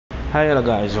Hi, hello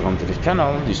guys, welcome to this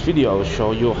channel. This video I will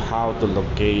show you how to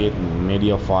locate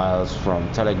media files from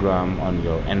Telegram on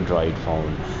your Android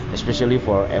phone, especially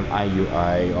for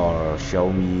MIUI or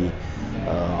Xiaomi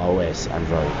OS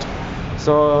Android.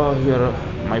 So here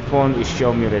my phone is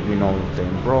Xiaomi Redmi Note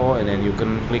 10 Pro, and then you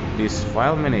can click this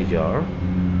file manager,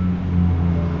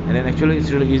 and then actually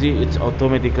it's really easy. It's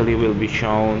automatically will be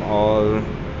shown all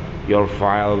your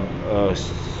file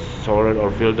sorted or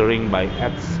filtering by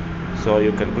apps. So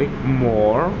you can click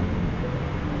more,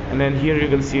 and then here you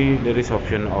can see there is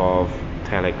option of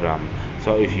Telegram.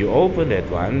 So if you open that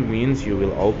one, means you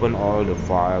will open all the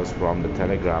files from the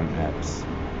Telegram apps.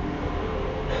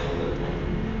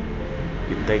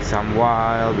 It takes some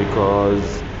while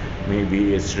because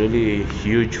maybe it's really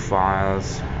huge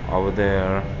files over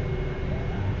there.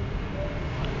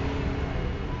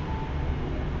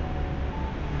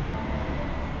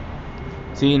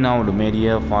 See, now the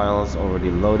media files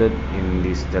already loaded in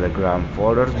these Telegram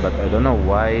folders, but I don't know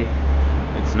why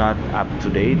it's not up to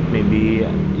date. Maybe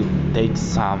it takes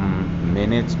some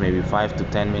minutes, maybe 5 to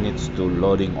 10 minutes to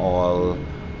load all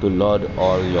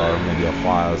your media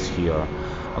files here.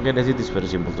 Okay, that's it. It's very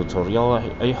simple tutorial.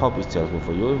 I hope it's helpful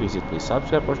for you. Visit, please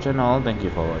subscribe our channel. Thank you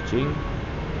for watching.